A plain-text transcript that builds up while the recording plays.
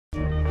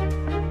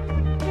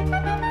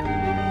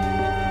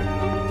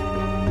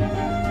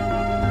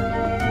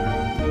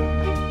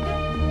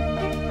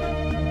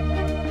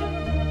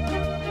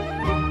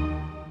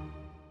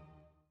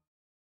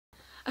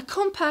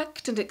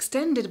compact and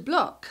extended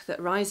block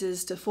that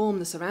rises to form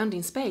the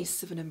surrounding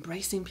space of an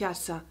embracing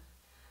piazza,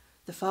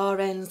 the far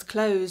ends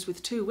closed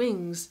with two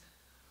wings,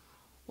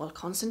 while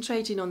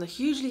concentrating on the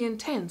hugely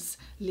intense,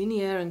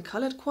 linear and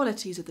coloured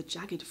qualities of the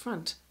jagged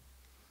front.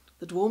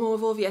 The Duomo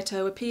of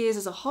Orvieto appears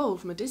as a whole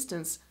from a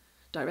distance,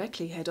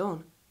 directly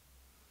head-on.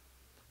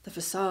 The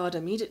facade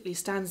immediately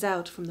stands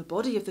out from the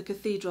body of the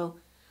cathedral,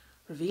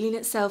 revealing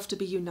itself to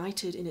be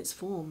united in its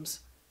forms.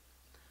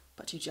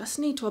 But you just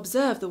need to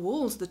observe the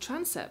walls of the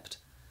transept,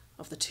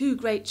 of the two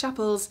great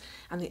chapels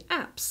and the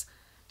apse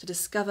to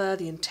discover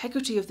the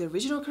integrity of the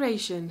original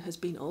creation has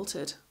been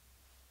altered.